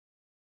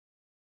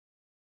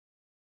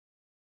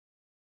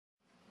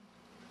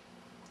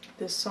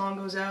This song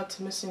goes out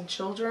to missing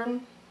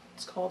children.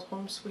 It's called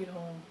Home Sweet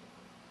Home.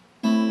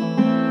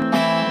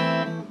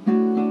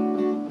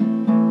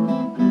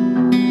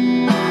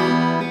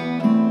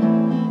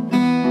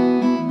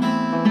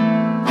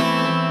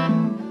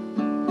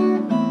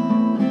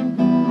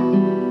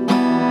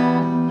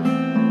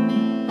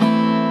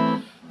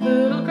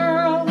 Little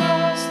girl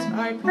lost,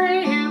 I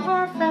pray you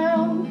are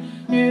found.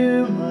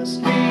 You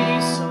must be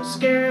so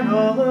scared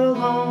all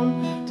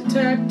alone.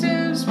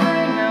 Detectives bring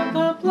out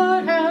the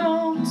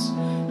bloodhounds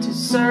to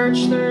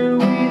search through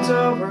weeds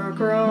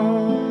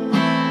overgrown.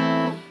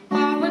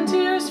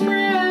 Volunteers,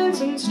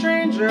 friends, and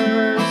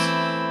strangers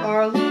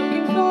are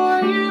looking for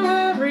you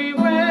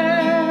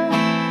everywhere.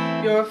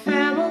 Your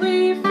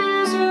family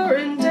fears you're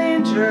in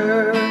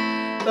danger.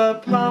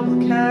 The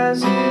public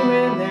has you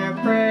in their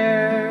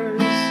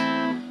prayers.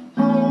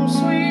 Home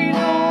sweet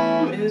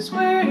home is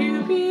where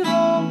you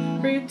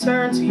belong.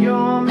 Return to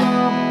your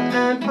mama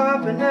and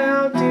papa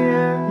now,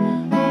 dear.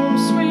 Home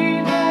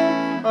sweet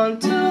home,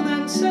 until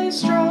then stay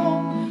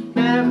strong.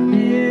 Never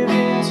give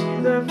in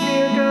to the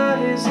fear,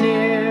 God is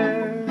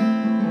near.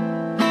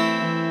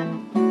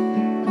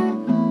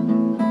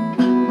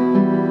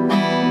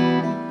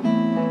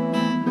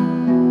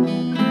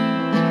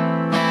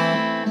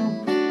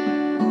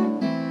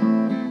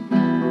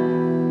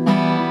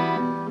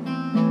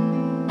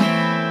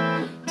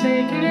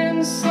 Taken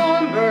in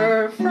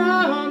slumber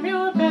from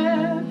your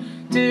bed,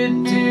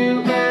 did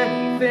do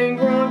anything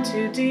wrong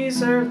to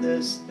deserve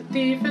this? The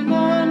thief in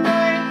the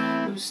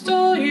night who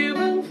stole you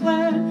and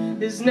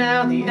fled is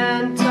now the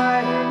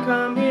entire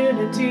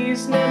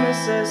community's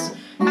nemesis.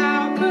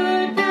 How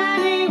could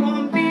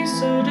anyone be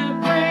so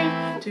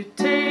depraved to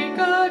take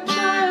a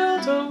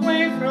child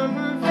away from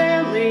her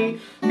family?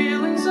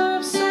 Feelings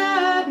of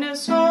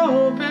sadness,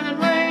 hope, and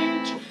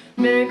rage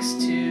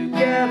mixed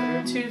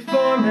together to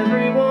form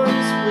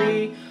everyone's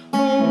plea.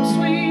 Home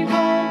sweet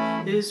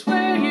home is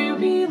where you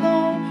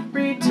belong.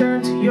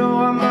 Return to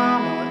your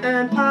mama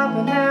and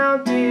papa now,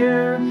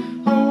 dear.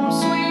 Home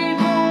sweet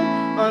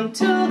home,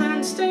 until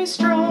then stay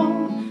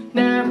strong.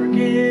 Never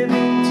give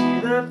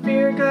in to the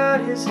fear,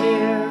 God is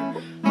near.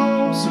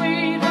 Home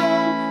sweet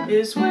home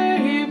is where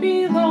you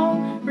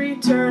belong.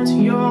 Return to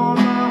your